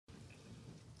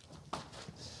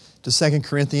to 2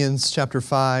 Corinthians chapter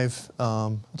 5.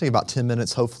 I'll take about 10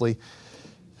 minutes, hopefully.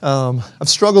 I've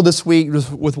struggled this week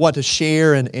with what to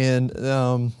share, and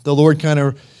the Lord kind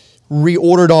of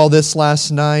reordered all this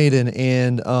last night,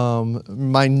 and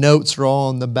my notes are all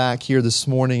on the back here this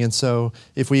morning, and so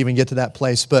if we even get to that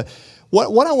place. But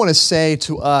what I want to say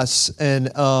to us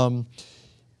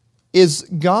is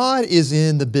God is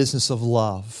in the business of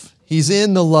love. He's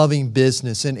in the loving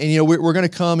business. And you know, we're going to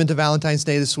come into Valentine's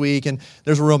Day this week, and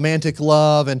there's a romantic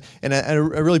love. And I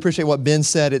really appreciate what Ben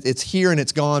said. It's here and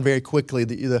it's gone very quickly.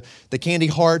 The candy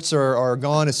hearts are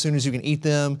gone as soon as you can eat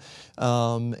them.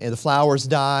 And the flowers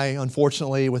die,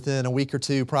 unfortunately, within a week or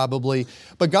two probably.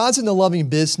 But God's in the loving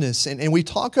business. And we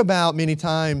talk about many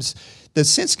times that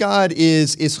since God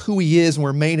is who He is and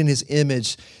we're made in His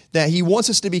image, that He wants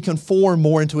us to be conformed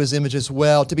more into His image as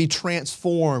well, to be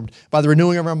transformed by the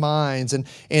renewing of our minds. And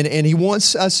He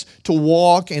wants us to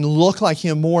walk and look like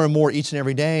Him more and more each and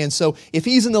every day. And so if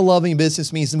He's in the loving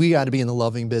business, means we got to be in the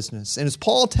loving business. And as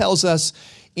Paul tells us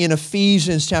in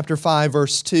Ephesians chapter 5,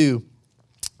 verse 2,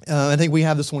 I think we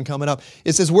have this one coming up.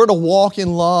 It says, we're to walk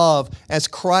in love as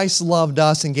Christ loved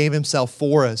us and gave Himself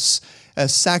for us, a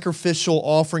sacrificial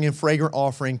offering and fragrant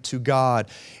offering to God.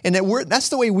 And that's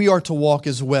the way we are to walk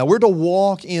as well. We're to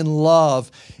walk in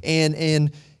love and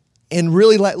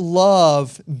really let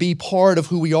love be part of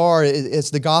who we are, as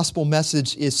the gospel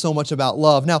message is so much about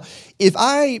love. Now, if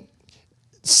I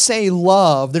say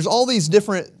love, there's all these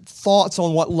different thoughts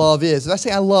on what love is. If I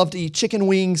say I love to eat chicken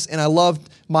wings and I love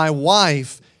my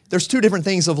wife, there's two different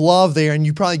things of love there, and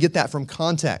you probably get that from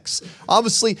context.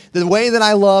 Obviously, the way that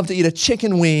I love to eat a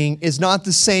chicken wing is not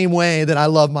the same way that I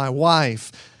love my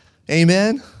wife.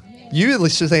 Amen? You at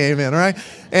least should say amen, all right?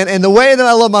 And the way that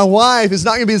I love my wife is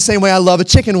not going to be the same way I love a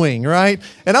chicken wing, right?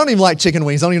 And I don't even like chicken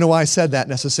wings. I don't even know why I said that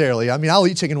necessarily. I mean, I'll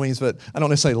eat chicken wings, but I don't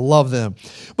necessarily love them.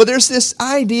 But there's this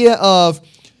idea of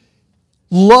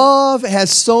love has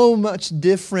so much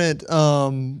different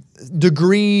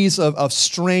degrees of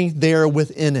strength there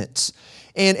within it.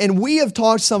 And we have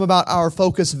talked some about our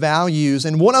focus values,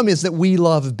 and one of them is that we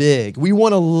love big. We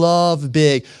want to love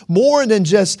big, more than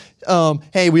just,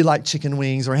 hey, we like chicken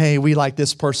wings, or hey, we like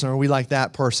this person, or we like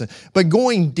that person, but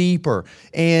going deeper.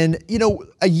 And, you know,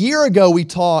 a year ago we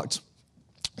talked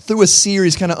through a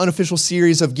series, kind of unofficial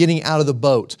series of getting out of the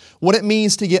boat. What it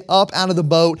means to get up out of the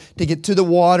boat, to get to the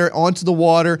water, onto the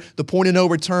water, the point of no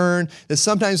return. That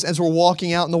sometimes as we're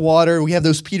walking out in the water, we have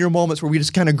those Peter moments where we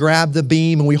just kind of grab the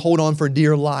beam and we hold on for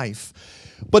dear life.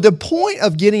 But the point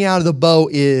of getting out of the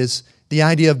boat is the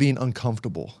idea of being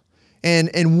uncomfortable.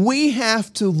 And we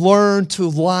have to learn to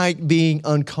like being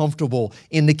uncomfortable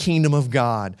in the kingdom of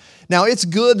God. Now, it's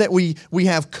good that we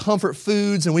have comfort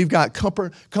foods, and we've got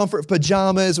comfort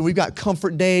pajamas, and we've got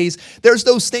comfort days. There's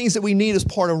those things that we need as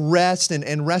part of rest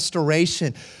and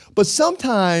restoration. But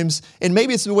sometimes, and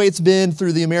maybe it's the way it's been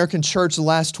through the American church the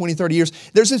last 20, 30 years,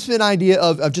 there's just been an idea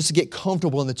of just to get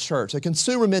comfortable in the church, a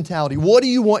consumer mentality. What do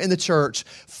you want in the church?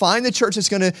 Find the church that's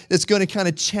going to kind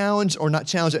of challenge, or not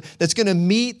challenge it, that's going to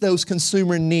meet those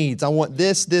consumer needs. I want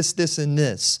this, this, this, and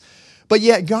this. But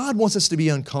yet God wants us to be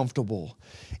uncomfortable.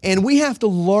 And we have to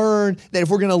learn that if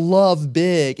we're going to love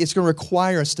big, it's going to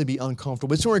require us to be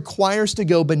uncomfortable. It's going to require us to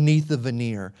go beneath the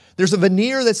veneer. There's a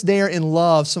veneer that's there in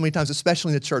love so many times,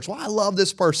 especially in the church. Well, I love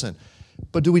this person.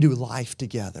 But do we do life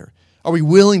together? Are we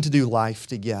willing to do life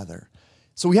together?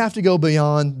 So we have to go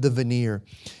beyond the veneer.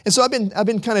 And so I've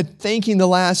been kind of thinking the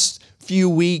last few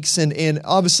weeks, and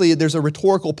obviously there's a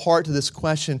rhetorical part to this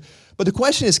question. But the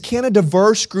question is, can a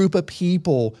diverse group of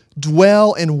people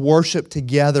dwell and worship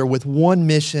together with one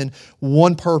mission,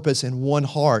 one purpose, and one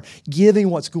heart,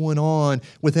 given what's going on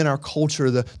within our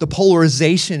culture, the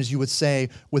polarizations, you would say,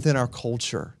 within our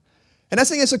culture? And I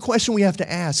think that's a question we have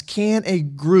to ask. Can a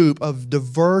group of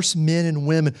diverse men and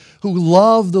women who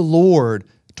love the Lord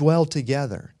dwell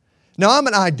together? Now, I'm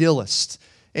an idealist,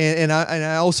 and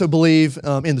I also believe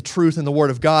in the truth and the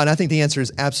Word of God, and I think the answer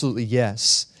is absolutely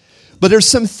yes. But there's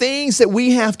some things that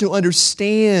we have to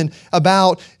understand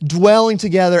about dwelling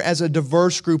together as a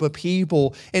diverse group of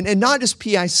people, and not just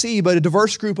PIC, but a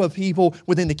diverse group of people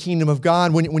within the kingdom of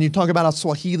God. When you talk about a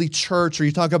Swahili church, or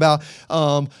you talk about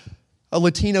a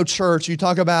Latino church, you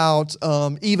talk about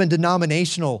even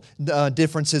denominational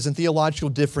differences and theological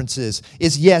differences,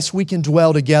 is yes, we can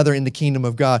dwell together in the kingdom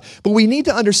of God. But we need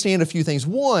to understand a few things.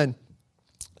 One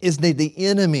is that the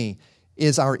enemy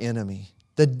is our enemy.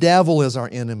 The devil is our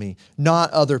enemy,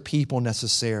 not other people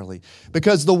necessarily.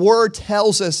 Because the Word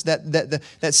tells us that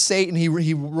Satan,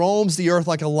 he roams the earth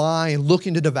like a lion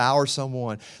looking to devour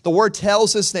someone. The Word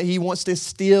tells us that he wants to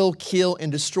steal, kill, and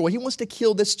destroy. He wants to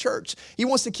kill this church. He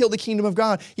wants to kill the kingdom of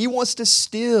God. He wants to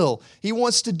steal. He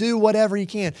wants to do whatever he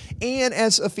can. And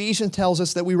as Ephesians tells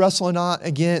us that we wrestle not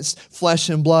against flesh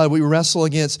and blood. We wrestle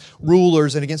against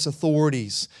rulers and against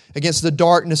authorities, against the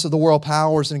darkness of the world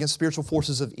powers and against spiritual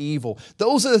forces of evil.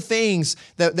 Those are the things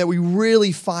that we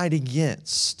really fight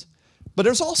against. But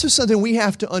there's also something we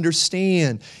have to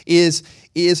understand is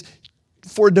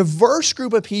for a diverse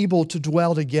group of people to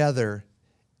dwell together,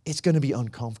 it's going to be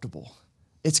uncomfortable.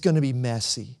 It's going to be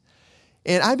messy.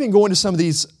 And I've been going to some of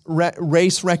these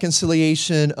race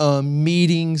reconciliation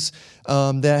meetings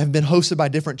that have been hosted by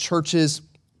different churches.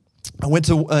 I went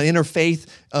to an interfaith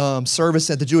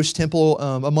service at the Jewish Temple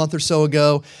a month or so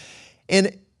ago,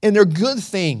 and they're good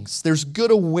things. There's good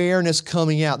awareness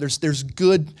coming out. There's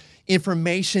good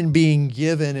information being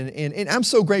given, and I'm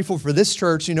so grateful for this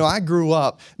church. You know, I grew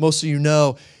up, most of you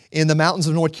know, in the mountains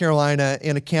of North Carolina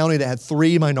in a county that had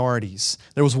 3 minorities.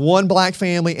 There was 1 black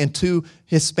family and 2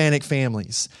 Hispanic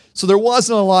families. So there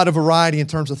wasn't a lot of variety in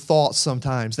terms of thoughts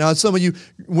sometimes. Now, some of you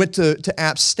went to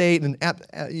App State, and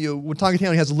Watauga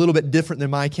County has a little bit different than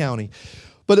my county.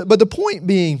 But the point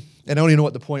being, and I don't even know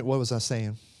what was I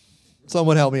saying?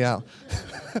 Someone help me out.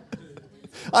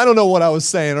 I don't know what I was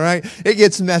saying, all right? It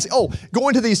gets messy. Oh,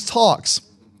 going to these talks.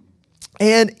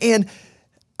 And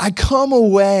I come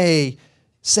away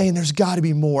saying there's got to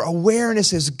be more.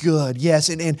 Awareness is good, yes.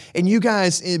 And you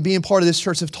guys, being part of this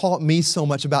church, have taught me so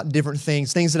much about different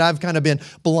things that I've kind of been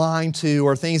blind to,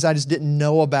 or things I just didn't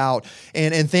know about,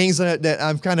 and things that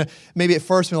I've kind of maybe at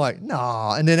first been like,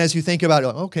 nah. And then as you think about it,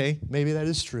 like, okay, maybe that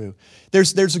is true.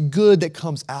 There's a good that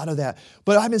comes out of that.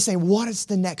 But I've been saying, what is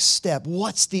the next step?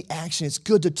 What's the action? It's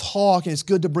good to talk, and it's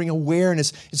good to bring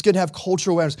awareness. It's good to have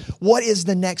cultural awareness. What is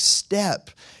the next step?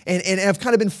 And I've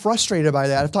kind of been frustrated by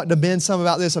that. I've talked to Ben some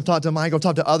about this. I've talked to Michael. I've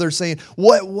talked to others saying,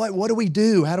 what do we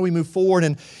do? How do we move forward?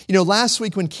 And, last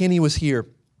week when Kenny was here,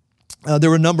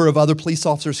 there were a number of other police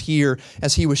officers here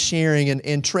as he was sharing,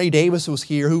 and Trey Davis was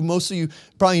here, who most of you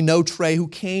probably know Trey, who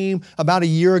came about a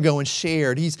year ago and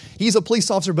shared. He's a police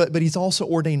officer, but he's also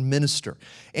ordained minister.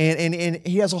 And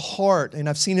he has a heart, and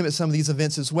I've seen him at some of these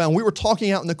events as well. And we were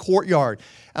talking out in the courtyard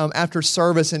after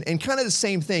service, and kind of the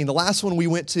same thing. The last one we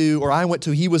went to, or I went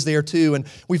to, he was there too, and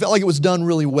we felt like it was done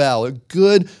really well. A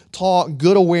good talk,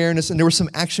 good awareness, and there were some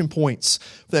action points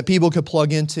that people could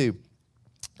plug into.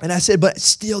 And I said, but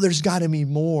still, there's got to be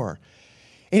more.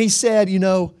 And he said,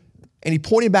 and he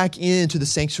pointed back into the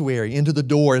sanctuary, into the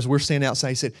door as we're standing outside.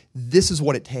 He said, this is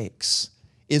what it takes,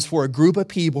 is for a group of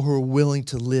people who are willing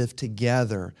to live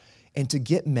together and to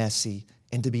get messy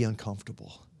and to be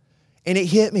uncomfortable. And it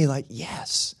hit me like,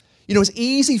 yes. It's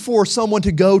easy for someone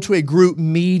to go to a group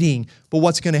meeting, but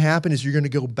what's going to happen is you're going to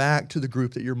go back to the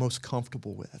group that you're most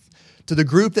comfortable with, to the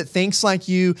group that thinks like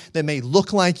you, that may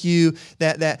look like you,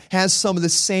 that has some of the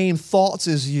same thoughts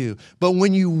as you. But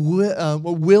when you are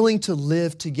willing to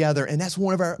live together, and that's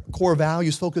one of our core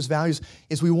values, focus values,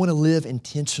 is we want to live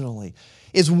intentionally.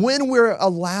 Is when we're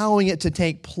allowing it to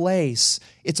take place,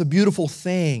 it's a beautiful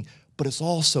thing, but it's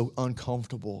also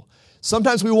uncomfortable.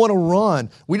 Sometimes we want to run.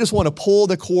 We just want to pull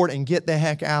the cord and get the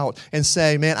heck out and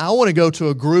say, man, I want to go to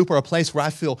a group or a place where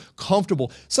I feel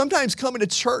comfortable. Sometimes coming to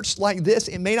church like this,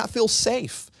 it may not feel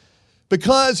safe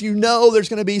because there's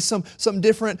going to be some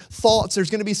different thoughts.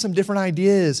 There's going to be some different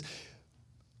ideas.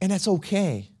 And that's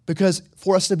okay, because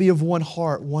for us to be of one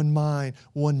heart, one mind,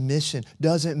 one mission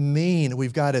doesn't mean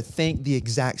we've got to think the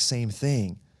exact same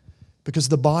thing, because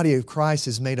the body of Christ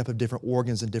is made up of different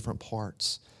organs and different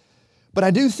parts. But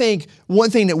I do think one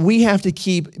thing that we have to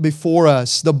keep before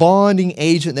us, the bonding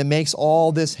agent that makes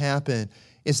all this happen,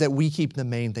 is that we keep the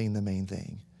main thing the main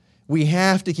thing. We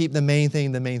have to keep the main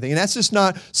thing the main thing. And that's just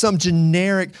not some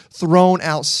generic, thrown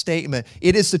out statement.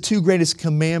 It is the 2 greatest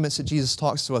commandments that Jesus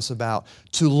talks to us about: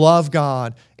 to love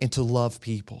God and to love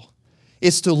people.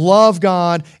 It's to love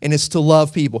God and it's to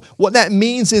love people. What that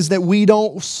means is that we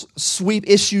don't sweep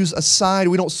issues aside.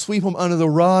 We don't sweep them under the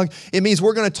rug. It means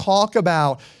we're going to talk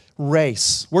about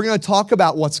race. We're going to talk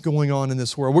about what's going on in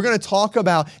this world. We're going to talk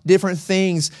about different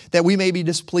things that we may be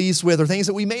displeased with or things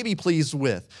that we may be pleased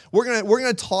with. We're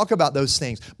going to talk about those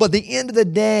things. But at the end of the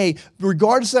day,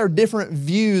 regardless of our different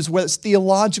views, whether it's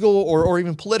theological or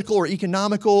even political or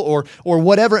economical or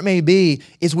whatever it may be,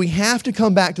 is we have to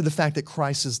come back to the fact that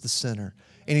Christ is the center.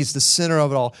 And He's the center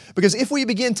of it all. Because if we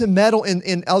begin to meddle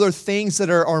in other things that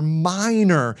are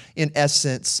minor in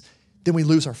essence, then we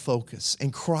lose our focus.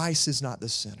 And Christ is not the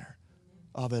center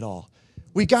of it all.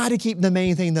 We got to keep the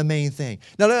main thing the main thing.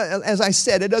 Now, as I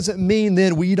said, it doesn't mean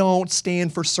then we don't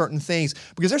stand for certain things,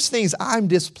 because there's things I'm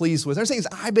displeased with. There's things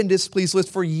I've been displeased with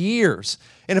for years.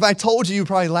 And if I told you, you'd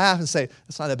probably laugh and say,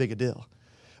 that's not that big a deal.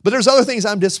 But there's other things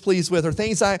I'm displeased with, or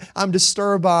things I'm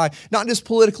disturbed by, not just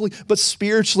politically, but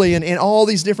spiritually, and all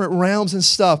these different realms and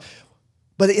stuff.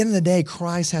 But at the end of the day,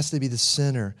 Christ has to be the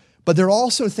center. But there are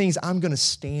also things I'm going to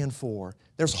stand for.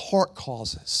 There's heart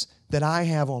causes that I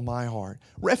have on my heart.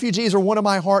 Refugees are one of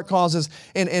my heart causes,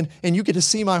 and you get to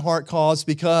see my heart cause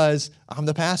because I'm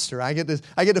the pastor. I get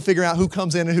to figure out who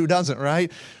comes in and who doesn't,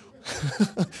 right?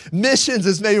 Missions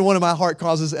is maybe one of my heart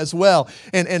causes as well,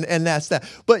 and that's that.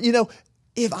 But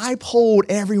if I polled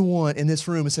everyone in this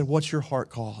room and said, what's your heart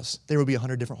cause? There would be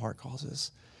 100 different heart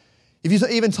causes. If you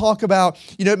even talk about,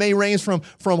 it may range from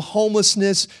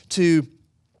homelessness to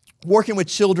working with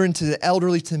children to the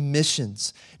elderly to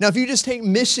missions. Now, if you just take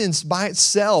missions by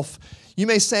itself, you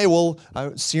may say, well,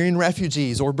 Syrian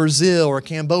refugees or Brazil or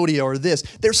Cambodia or this.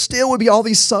 There still would be all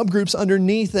these subgroups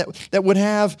underneath that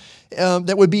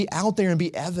would be out there and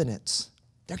be evidence.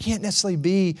 There can't necessarily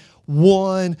be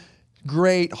one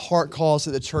great heart cause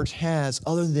that the church has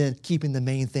other than keeping the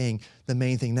main thing.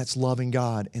 That's loving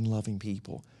God and loving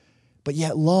people. But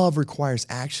yet love requires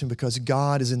action because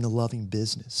God is in the loving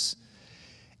business.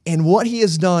 And what he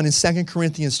has done in 2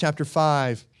 Corinthians chapter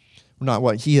 5, not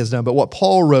what he has done, but what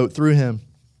Paul wrote through him,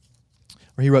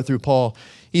 or he wrote through Paul,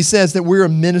 he says that we're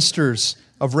ministers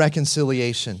of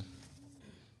reconciliation.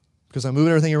 Because I'm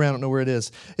moving everything around, I don't know where it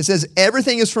is. It says,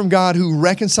 everything is from God who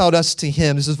reconciled us to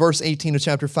him. This is verse 18 of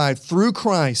chapter 5. Through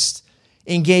Christ,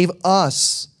 and gave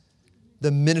us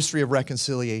the ministry of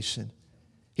reconciliation.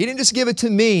 He didn't just give it to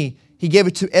me. He gave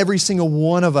it to every single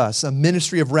one of us, a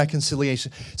ministry of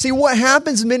reconciliation. See, what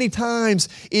happens many times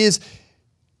is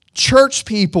church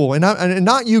people, and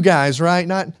not you guys, right?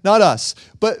 Not us,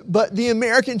 but the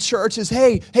American church is,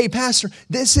 hey, pastor,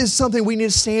 this is something we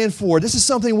need to stand for. This is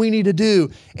something we need to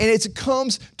do. And it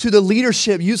comes to the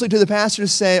leadership, usually to the pastor, to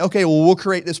say, okay, well, we'll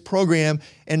create this program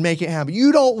and make it happen.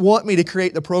 You don't want me to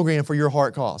create the program for your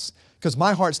heart cause, because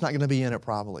my heart's not going to be in it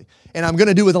probably. And I'm going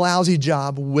to do a lousy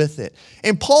job with it.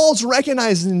 And Paul's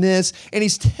recognizing this, and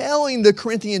he's telling the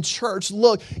Corinthian church,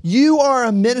 look, you are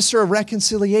a minister of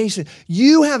reconciliation.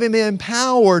 You haven't been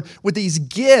empowered with these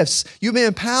gifts. You've been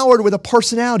empowered with a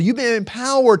personality. You've been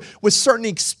empowered with certain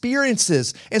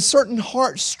experiences and certain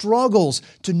heart struggles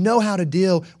to know how to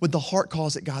deal with the heart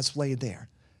cause that God's laid there.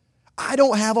 I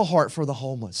don't have a heart for the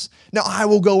homeless. Now, I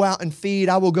will go out and feed.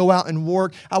 I will go out and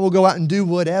work. I will go out and do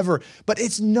whatever. But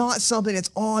it's not something that's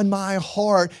on my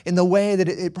heart in the way that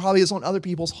it probably is on other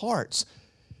people's hearts.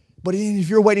 But if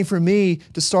you're waiting for me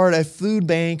to start a food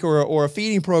bank or a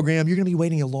feeding program, you're going to be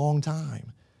waiting a long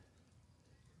time.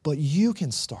 But you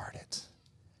can start it.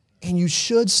 And you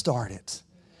should start it.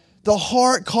 The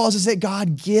heart causes that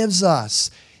God gives us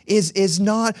is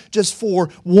not just for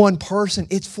one person.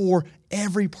 It's for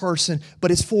every person,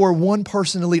 but it's for one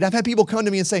person to lead. I've had people come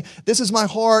to me and say, this is my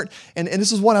heart, and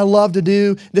this is what I love to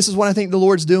do. This is what I think the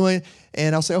Lord's doing.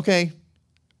 And I'll say, okay,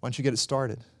 why don't you get it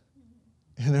started?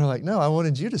 And they're like, no, I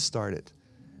wanted you to start it.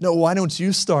 No, why don't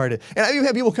you start it? And I've even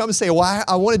had people come and say, well,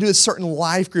 I want to do a certain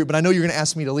life group, but I know you're going to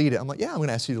ask me to lead it. I'm like, yeah, I'm going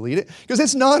to ask you to lead it, because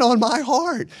it's not on my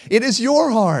heart. It is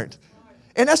your heart.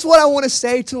 And that's what I want to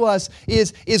say to us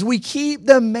is we keep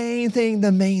the main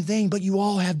thing, but you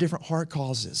all have different heart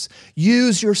causes.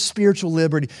 Use your spiritual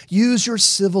liberty. Use your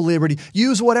civil liberty.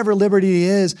 Use whatever liberty it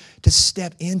is to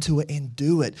step into it and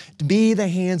do it. To be the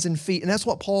hands and feet. And that's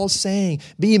what Paul's saying.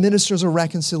 Be ministers of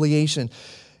reconciliation.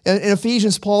 In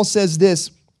Ephesians, Paul says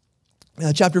this,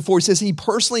 chapter 4, he says, he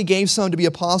personally gave some to be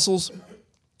apostles,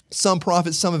 some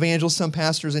prophets, some evangelists, some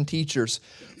pastors and teachers,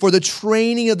 for the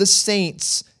training of the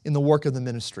saints in the work of the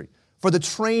ministry. For the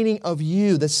training of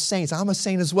you, the saints. I'm a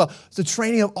saint as well. It's the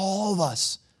training of all of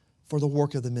us for the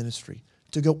work of the ministry.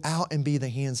 To go out and be the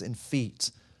hands and feet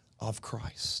of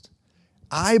Christ.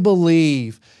 I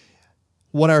believe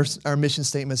what our mission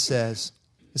statement says.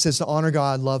 It says to honor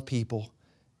God, love people,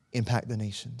 impact the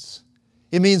nations.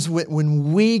 It means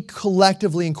when we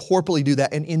collectively and corporately do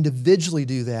that and individually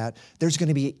do that, there's going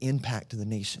to be an impact to the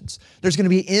nations. There's going to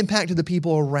be an impact to the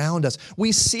people around us.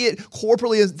 We see it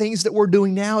corporately as things that we're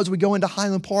doing now as we go into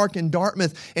Highland Park and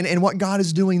Dartmouth and what God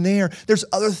is doing there. There's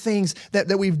other things that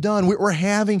we've done. We're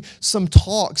having some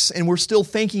talks and we're still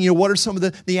thinking, what are some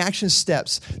of the action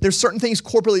steps? There's certain things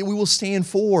corporately that we will stand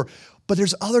for. But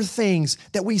there's other things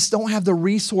that we don't have the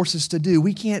resources to do.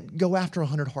 We can't go after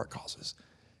 100 heart causes.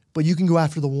 But you can go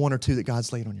after the one or two that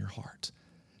God's laid on your heart.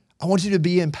 I want you to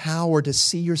be empowered to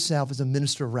see yourself as a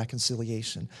minister of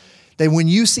reconciliation. That when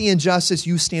you see injustice,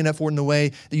 you stand up for it in the way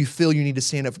that you feel you need to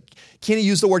stand up. Kenny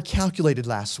used the word calculated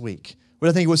last week. What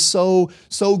I think was so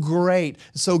great,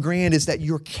 so grand is that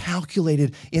you're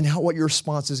calculated in what your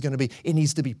response is going to be. It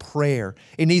needs to be prayer.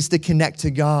 It needs to connect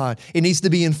to God. It needs to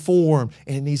be informed,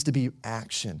 and it needs to be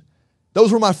action.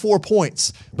 Those were my 4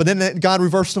 points. But then God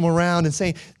reversed them around and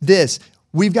saying this: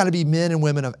 we've got to be men and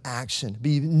women of action,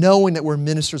 be knowing that we're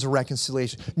ministers of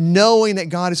reconciliation, knowing that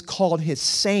God has called His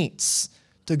saints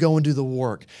to go and do the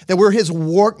work, that we're His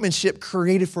workmanship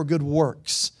created for good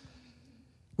works.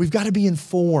 We've got to be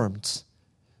informed.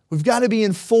 We've got to be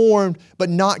informed, but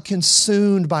not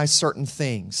consumed by certain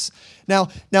things. Now,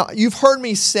 you've heard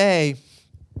me say,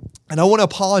 and I want to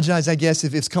apologize, I guess,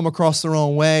 if it's come across the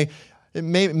wrong way.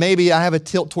 Maybe I have a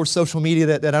tilt towards social media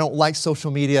that I don't like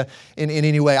social media in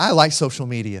any way. I like social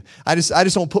media. I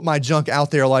just don't put my junk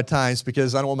out there a lot of times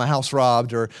because I don't want my house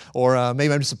robbed or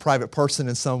maybe I'm just a private person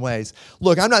in some ways.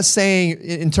 Look, I'm not saying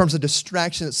in terms of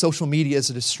distraction that social media is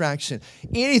a distraction.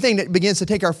 Anything that begins to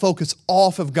take our focus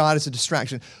off of God is a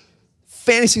distraction.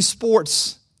 Fantasy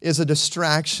sports is a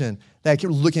distraction that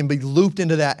can be looped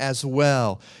into that as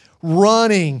well.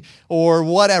 Running or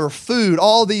whatever, food,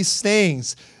 all these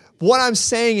things. What I'm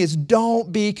saying is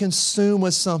don't be consumed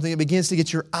with something that begins to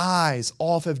get your eyes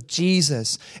off of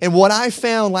Jesus. And what I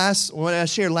found when I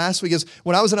shared last week is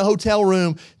when I was in a hotel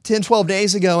room 10, 12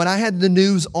 days ago and I had the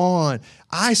news on,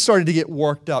 I started to get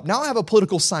worked up. Now I have a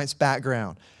political science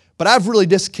background, but I've really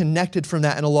disconnected from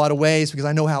that in a lot of ways because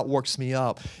I know how it works me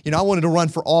up. I wanted to run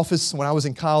for office when I was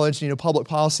in college, public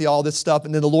policy, all this stuff.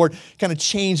 And then the Lord kind of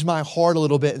changed my heart a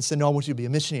little bit and said, no, I want you to be a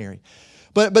missionary.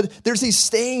 But there's these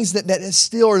things that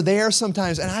still are there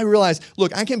sometimes. And I realize,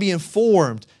 look, I can be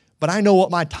informed, but I know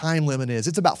what my time limit is.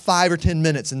 It's about 5 or 10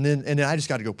 minutes, and then I just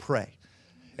got to go pray.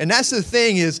 And that's the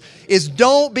thing is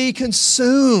don't be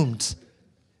consumed.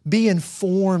 Be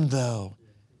informed, though,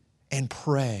 and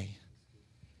pray.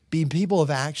 Be people of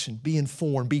action. Be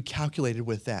informed. Be calculated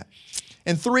with that.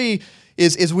 And 3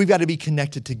 is we've got to be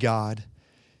connected to God.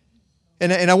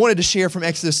 And I wanted to share from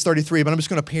Exodus 33, but I'm just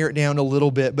going to pare it down a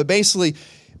little bit. But basically,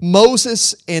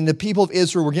 Moses and the people of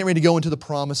Israel were getting ready to go into the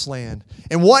promised land.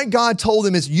 And what God told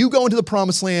them is, you go into the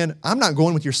promised land, I'm not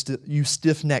going with you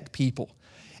stiff-necked people.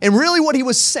 And really what he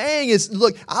was saying is,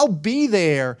 look, I'll be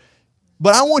there,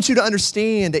 but I want you to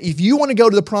understand that if you want to go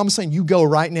to the promised land, you go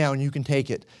right now and you can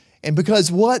take it. And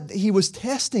because what he was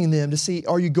testing them to see,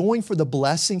 are you going for the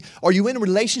blessing? Are you in a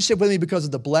relationship with me because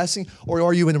of the blessing? Or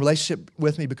are you in a relationship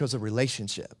with me because of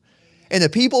relationship? And the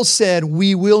people said,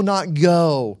 we will not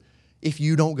go if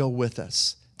you don't go with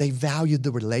us. They valued the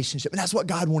relationship. And that's what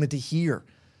God wanted to hear.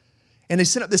 And they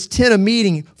set up this tent of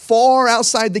meeting far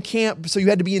outside the camp, so you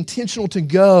had to be intentional to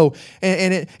go.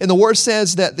 And the word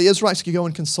says that the Israelites could go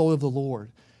and consult of the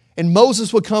Lord. And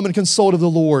Moses would come and consult of the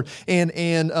Lord. And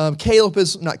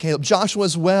Joshua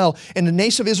as well. And the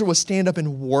nation of Israel would stand up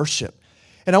and worship.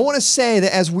 And I want to say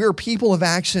that as we're people of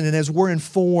action and as we're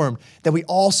informed, that we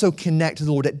also connect to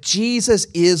the Lord, that Jesus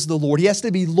is the Lord. He has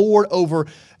to be Lord over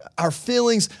our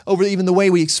feelings, over even the way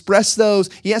we express those.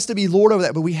 He has to be Lord over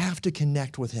that, but we have to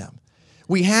connect with Him.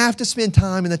 We have to spend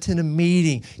time in the tent of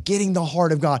meeting, getting the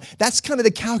heart of God. That's kind of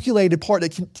the calculated part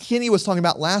that Kenny was talking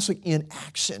about last week in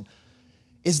action.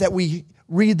 Is that we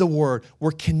read the Word,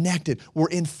 we're connected, we're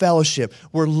in fellowship,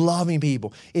 we're loving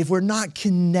people. If we're not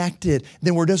connected,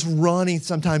 then we're just running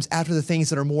sometimes after the things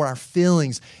that are more our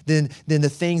feelings than the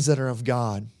things that are of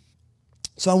God.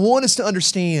 So I want us to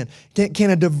understand, can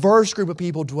a diverse group of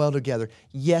people dwell together?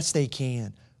 Yes, they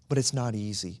can, but it's not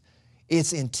easy.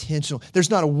 It's intentional. There's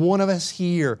not a one of us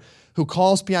here who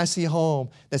calls PIC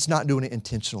home that's not doing it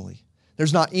intentionally.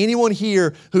 There's not anyone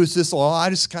here who's just, I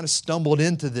just kind of stumbled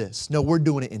into this. No, we're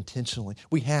doing it intentionally.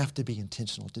 We have to be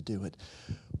intentional to do it.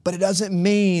 But it doesn't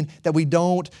mean that we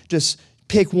don't just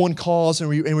pick one cause and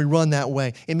we run that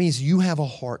way. It means you have a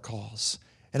heart cause.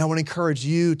 And I want to encourage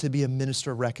you to be a minister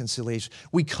of reconciliation.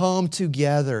 We come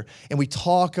together and we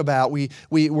talk about,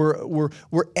 we're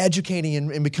educating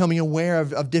and becoming aware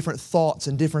of different thoughts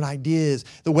and different ideas,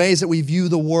 the ways that we view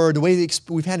the Word, the way that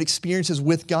we've had experiences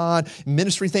with God,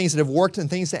 ministry things that have worked and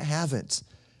things that haven't.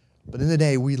 But in the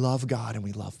day, we love God and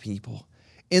we love people.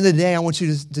 In the day, I want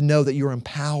you to know that you're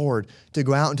empowered to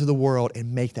go out into the world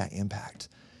and make that impact.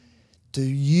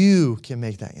 You can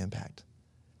make that impact.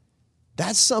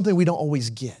 That's something we don't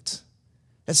always get.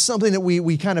 That's something that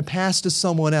we kind of pass to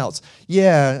someone else.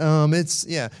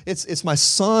 It's my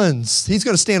son's. He's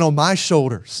going to stand on my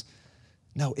shoulders.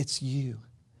 No, it's you.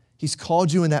 He's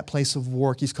called you in that place of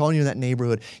work. He's calling you in that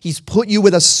neighborhood. He's put you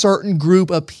with a certain group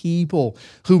of people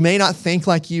who may not think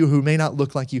like you, who may not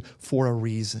look like you for a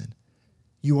reason.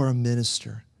 You are a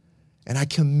minister. And I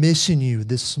commission you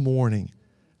this morning.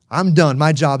 I'm done.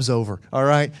 My job's over, all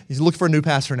right? He's looking for a new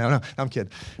pastor now. No, I'm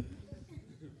kidding.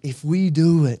 If we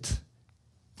do it,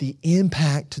 the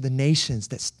impact to the nations,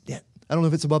 I don't know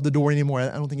if it's above the door anymore. I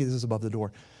don't think it is above the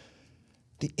door.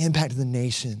 The impact of the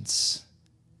nations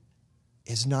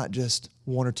is not just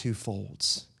one or two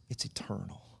folds. It's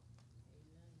eternal.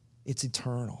 It's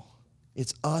eternal.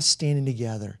 It's us standing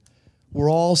together.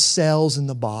 We're all cells in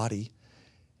the body.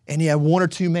 And yeah, one or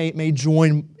two may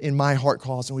join in my heart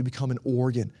cause and we become an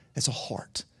organ. It's a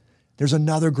heart. There's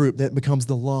another group that becomes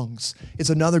the lungs. It's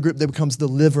another group that becomes the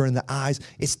liver and the eyes.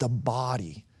 It's the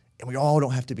body. And we all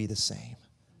don't have to be the same.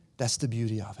 That's the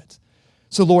beauty of it.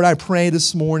 So Lord, I pray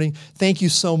this morning, thank you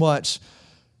so much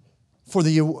for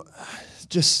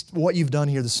just what you've done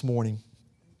here this morning.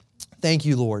 Thank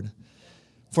you, Lord,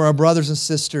 for our brothers and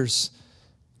sisters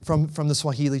from the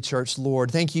Swahili church, Lord.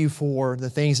 Thank you for the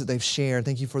things that they've shared.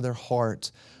 Thank you for their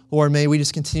heart. Lord, may we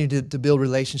just continue to build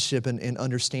relationship and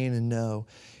understand and know.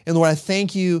 And Lord, I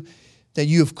thank you that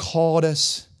you have called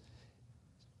us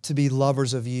to be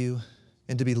lovers of you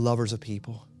and to be lovers of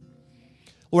people.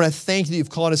 Lord, I thank you that you've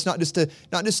called us not just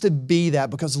to be that,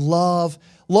 because love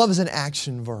is an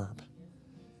action verb.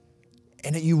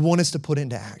 And that you want us to put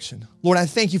into action. Lord, I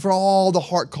thank you for all the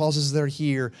heart causes that are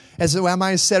here. As I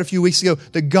might have said a few weeks ago,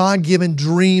 the God-given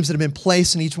dreams that have been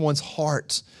placed in each one's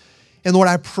heart. And Lord,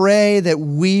 I pray that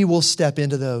we will step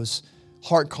into those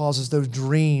heart causes, those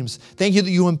dreams. Thank you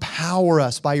that you empower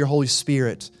us by your Holy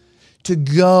Spirit to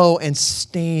go and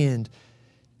stand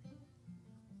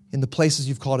in the places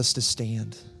you've called us to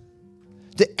stand.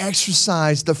 To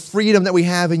exercise the freedom that we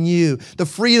have in you, the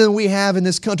freedom we have in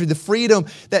this country, the freedom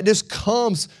that just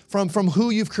comes from who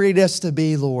you've created us to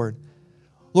be, Lord.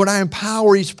 Lord, I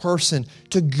empower each person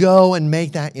to go and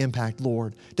make that impact,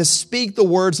 Lord, to speak the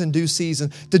words in due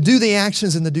season, to do the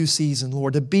actions in the due season,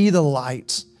 Lord, to be the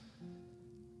light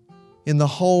in the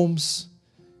homes,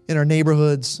 in our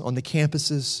neighborhoods, on the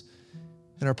campuses,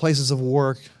 in our places of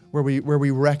work, where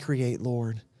we recreate,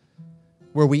 Lord,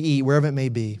 where we eat, wherever it may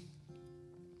be.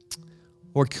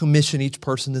 Lord, commission each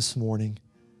person this morning.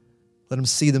 Let them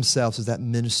see themselves as that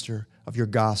minister of your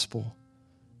gospel.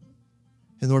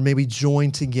 And Lord, may we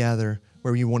join together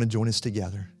where you want to join us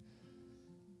together.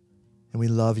 And we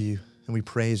love you and we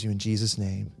praise you in Jesus'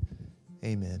 name.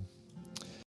 Amen.